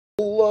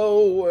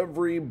Hello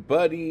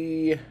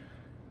everybody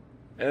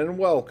and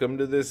welcome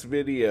to this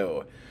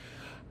video.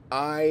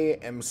 I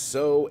am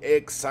so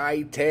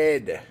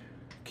excited.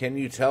 Can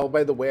you tell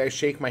by the way I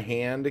shake my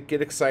hand?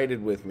 Get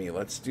excited with me.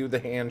 Let's do the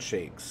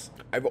handshakes.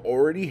 I've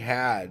already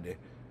had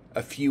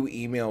a few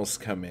emails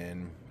come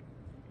in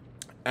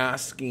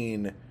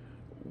asking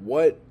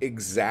what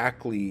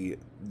exactly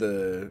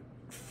the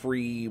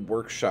free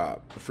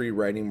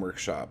writing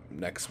workshop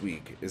next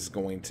week is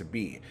going to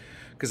be.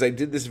 Because I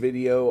did this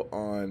video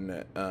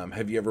on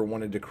have you ever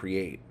wanted to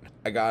create?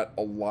 I got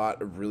a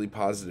lot of really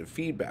positive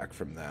feedback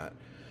from that.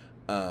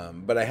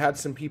 But I had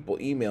some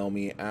people email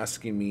me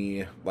asking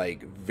me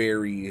like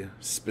very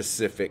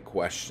specific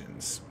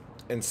questions.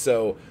 And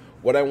so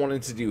what I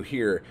wanted to do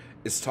here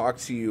is talk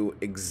to you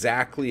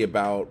exactly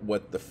about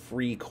what the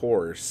free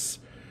course,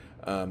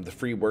 the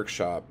free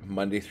workshop,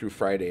 Monday through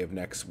Friday of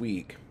next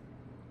week,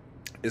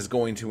 is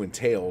going to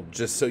entail,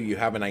 just so you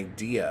have an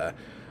idea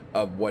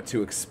of what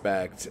to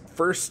expect.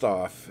 First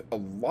off, a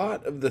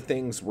lot of the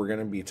things we're going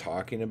to be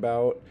talking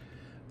about,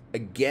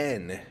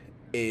 again,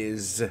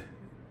 is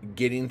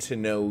getting to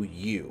know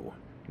you.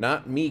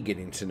 Not me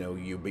getting to know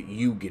you, but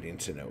you getting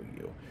to know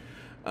you.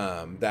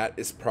 That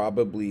is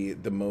probably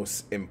the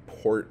most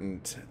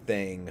important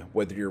thing,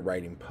 whether you're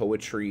writing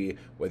poetry,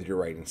 whether you're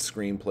writing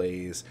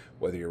screenplays,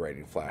 whether you're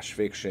writing flash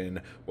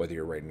fiction, whether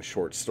you're writing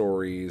short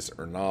stories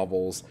or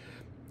novels.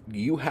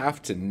 You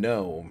have to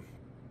know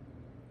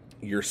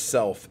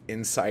yourself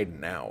inside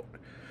and out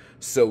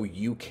so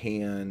you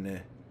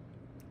can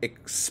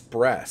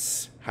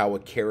express how a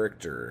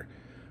character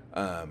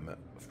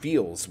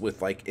feels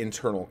with like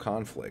internal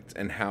conflict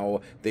and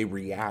how they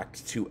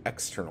react to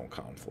external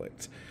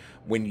conflict.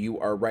 When you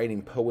are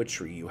writing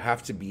poetry, you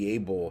have to be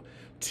able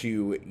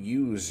to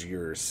use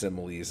your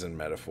similes and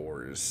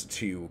metaphors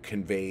to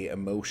convey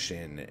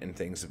emotion and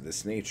things of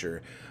this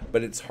nature,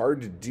 but it's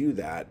hard to do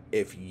that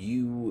if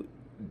you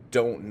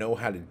don't know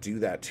how to do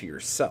that to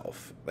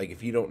yourself, like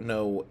if you don't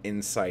know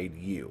inside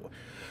you.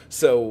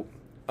 So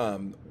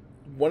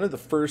one of the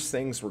first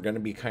things we're going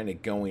to be kind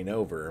of going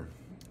over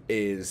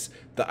is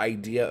the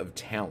idea of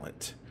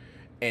talent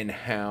and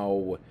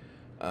how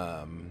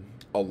a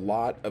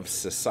lot of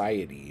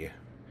society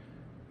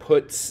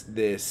puts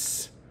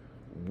this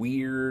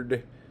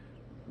weird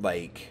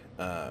like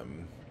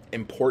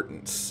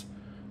importance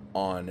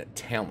on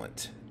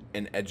talent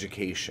and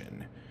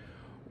education,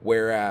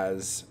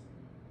 whereas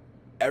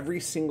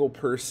every single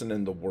person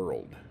in the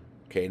world,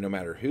 okay, no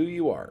matter who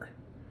you are,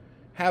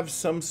 have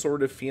some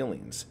sort of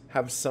feelings,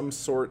 have some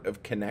sort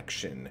of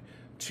connection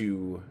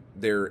to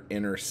their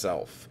inner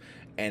self,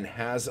 and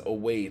has a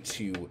way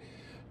to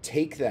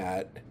take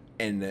that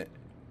and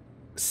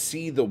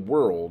see the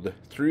world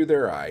through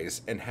their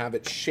eyes and have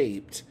it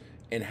shaped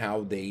in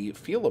how they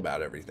feel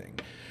about everything.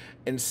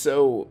 And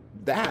so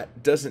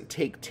that doesn't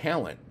take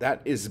talent.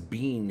 That is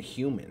being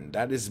human.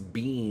 That is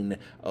being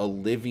a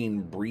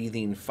living,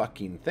 breathing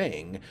fucking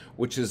thing,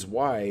 which is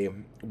why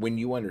when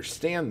you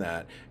understand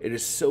that, it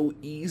is so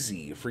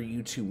easy for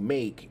you to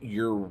make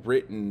your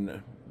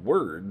written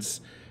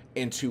words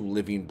into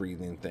living,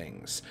 breathing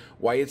things.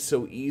 Why it's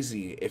so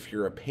easy if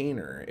you're a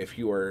painter, if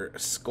you are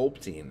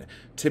sculpting,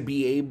 to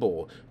be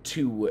able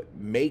to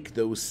make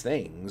those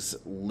things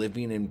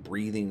living and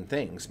breathing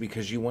things,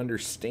 because you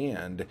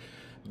understand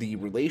the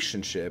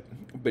relationship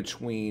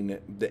between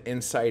the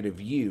inside of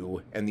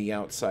you and the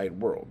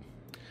outside world.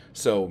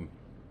 So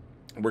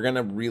we're going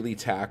to really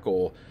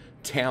tackle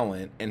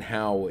talent and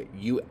how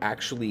you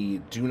actually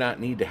do not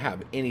need to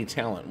have any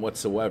talent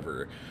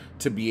whatsoever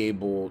to be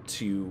able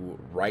to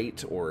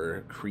write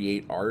or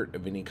create art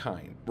of any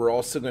kind. We're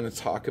also going to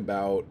talk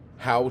about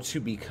how to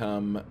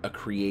become a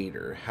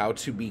creator, how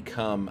to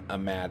become a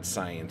mad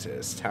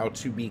scientist, how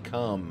to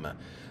become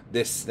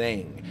this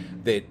thing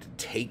that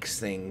takes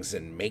things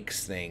and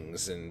makes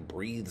things and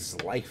breathes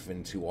life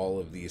into all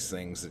of these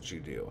things that you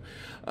do.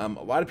 A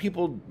lot of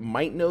people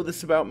might know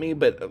this about me,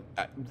 but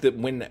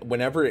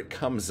whenever it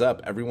comes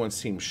up, everyone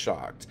seems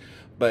shocked.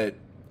 But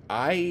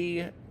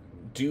I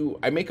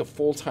make a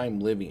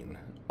full-time living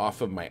off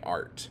of my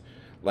art.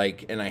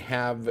 And I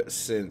have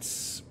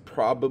since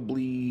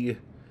probably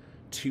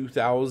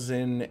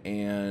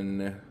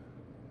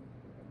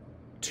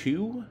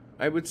 2002,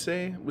 I would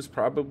say, was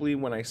probably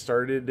when I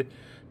started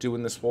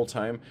doing this full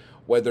time,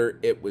 whether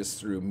it was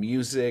through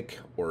music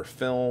or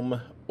film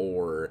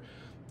or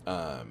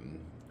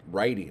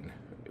writing,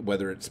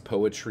 whether it's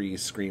poetry,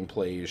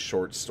 screenplays,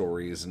 short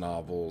stories,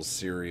 novels,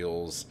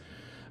 serials.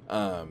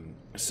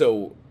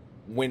 So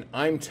when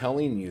I'm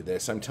telling you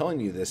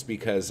this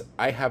because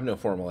I have no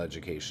formal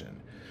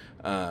education.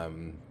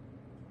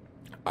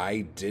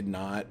 I did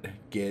not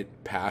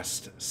get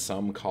past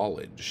some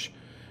college.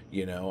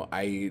 You know,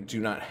 I do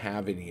not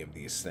have any of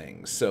these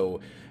things.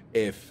 So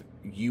if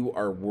you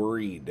are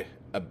worried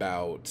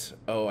about,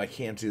 oh, I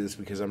can't do this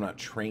because I'm not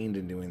trained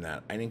in doing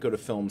that. I didn't go to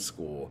film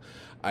school.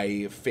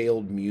 I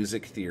failed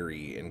music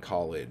theory in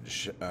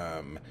college.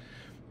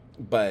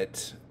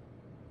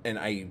 And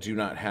I do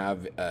not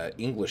have an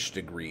English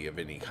degree of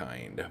any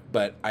kind,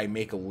 but I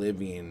make a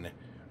living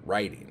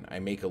writing. I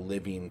make a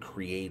living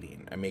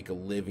creating. I make a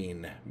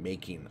living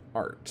making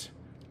art.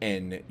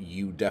 And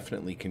you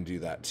definitely can do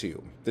that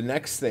too. The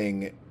next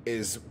thing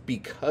is,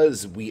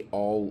 because we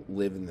all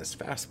live in this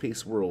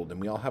fast-paced world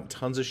and we all have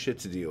tons of shit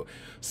to do.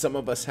 Some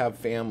of us have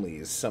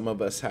families. Some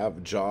of us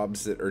have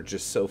jobs that are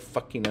just so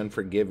fucking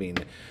unforgiving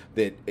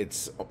that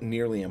it's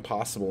nearly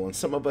impossible. And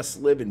some of us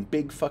live in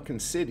big fucking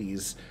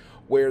cities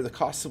where the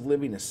cost of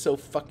living is so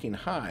fucking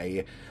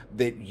high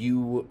that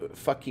you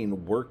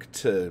fucking work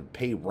to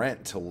pay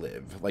rent to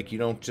live. Like, you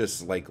don't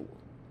just like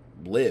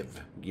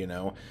live, you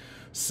know?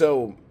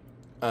 So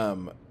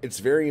it's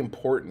very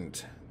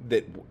important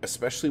that,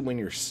 especially when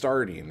you're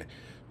starting,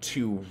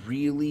 to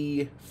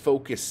really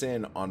focus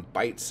in on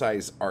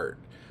bite-sized art,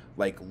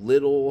 like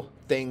little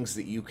things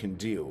that you can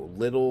do,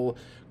 little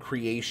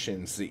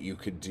creations that you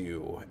could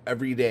do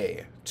every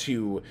day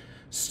to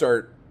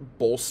start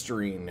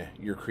bolstering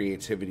your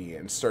creativity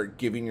and start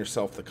giving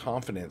yourself the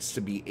confidence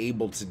to be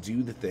able to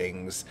do the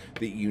things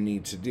that you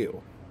need to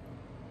do.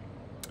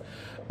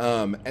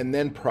 And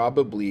then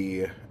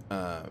probably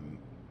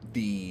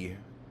the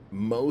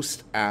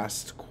most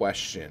asked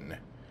question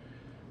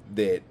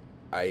that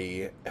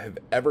I have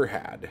ever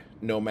had,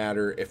 no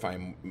matter if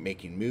I'm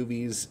making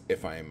movies,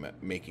 if I'm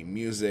making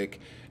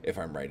music, if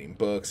I'm writing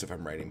books, if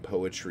I'm writing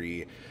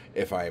poetry,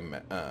 if I'm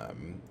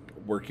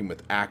working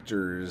with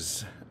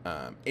actors,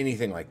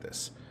 anything like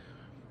this.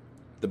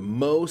 The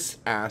most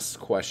asked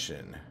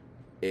question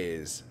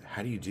is,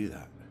 how do you do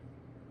that?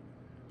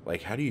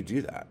 Like, how do you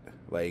do that?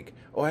 Like,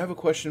 oh, I have a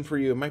question for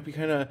you. It might be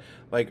kind of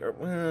like,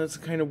 it's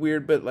kind of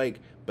weird,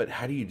 but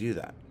how do you do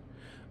that?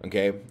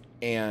 Okay.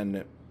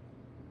 And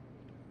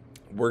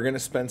we're going to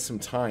spend some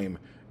time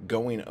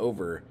going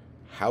over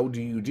how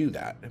do you do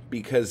that?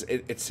 Because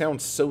it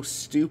sounds so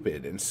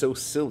stupid and so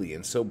silly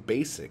and so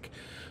basic,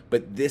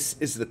 but this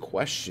is the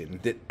question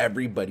that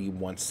everybody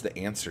wants the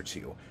answer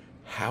to.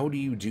 How do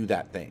you do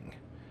that thing?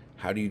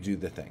 How do you do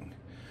the thing?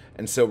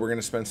 And so we're going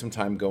to spend some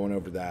time going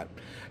over that.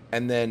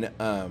 And then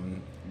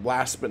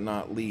last but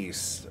not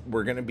least,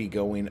 we're going to be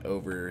going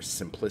over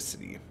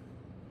simplicity.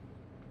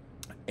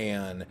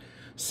 And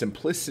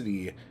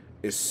simplicity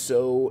is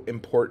so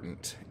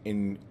important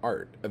in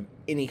art of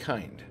any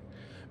kind,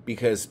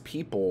 because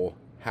people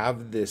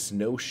have this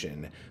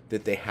notion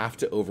that they have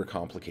to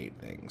overcomplicate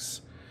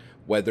things.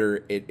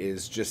 Whether it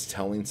is just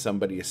telling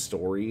somebody a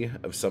story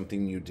of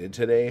something you did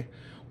today,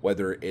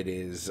 whether it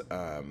is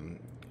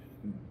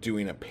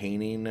doing a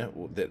painting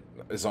that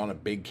is on a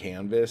big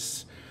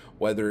canvas,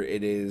 whether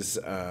it is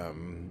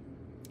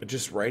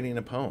just writing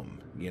a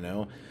poem, you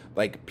know?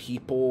 Like,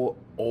 people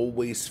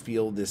always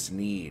feel this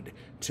need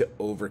to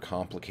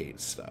overcomplicate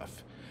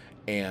stuff.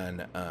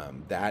 And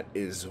that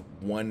is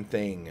one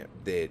thing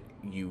that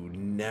you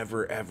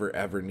never, ever,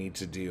 ever need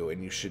to do.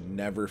 And you should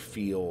never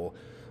feel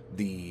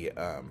the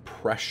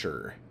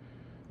pressure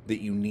that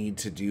you need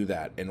to do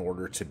that in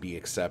order to be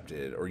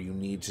accepted, or you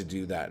need to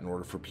do that in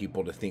order for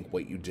people to think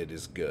what you did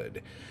is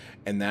good.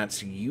 And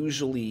that's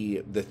usually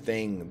the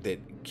thing that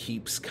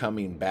keeps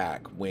coming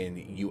back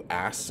when you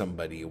ask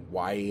somebody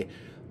why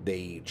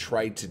they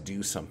tried to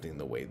do something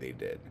the way they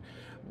did.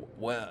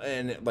 Well,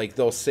 and like,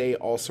 they'll say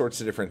all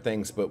sorts of different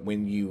things, but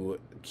when you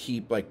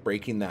keep like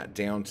breaking that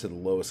down to the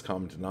lowest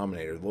common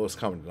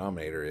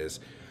denominator is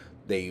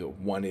they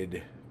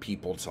wanted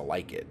people to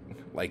like it.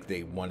 Like,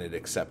 they wanted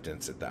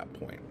acceptance at that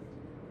point.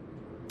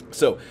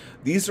 So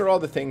these are all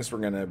the things we're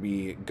going to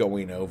be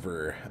going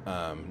over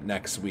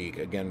next week.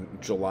 Again,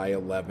 July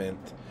 11th.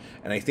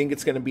 And I think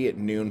it's going to be at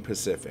noon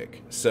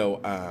Pacific.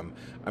 So I'm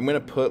going to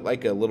put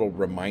like a little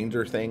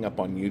reminder thing up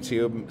on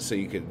YouTube so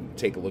you can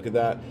take a look at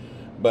that.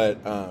 But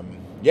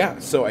yeah,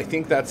 so I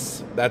think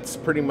that's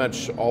pretty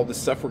much all the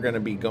stuff we're going to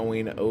be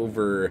going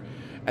over.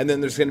 And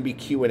then there's going to be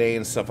Q&A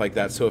and stuff like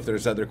that. So if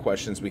there's other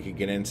questions, we could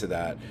get into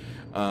that.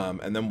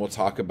 And then we'll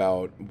talk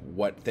about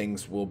what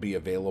things will be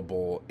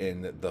available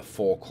in the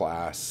full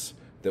class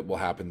that will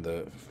happen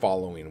the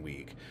following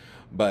week.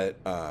 But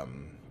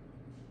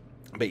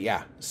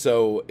yeah,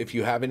 so if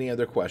you have any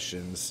other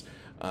questions,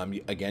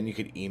 again, you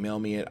could email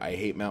me at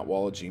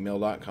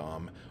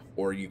ihatemattwall@gmail.com,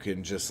 or you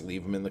can just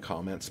leave them in the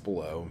comments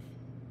below.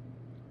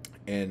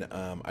 And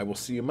I will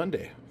see you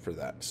Monday for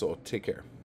that. So take care.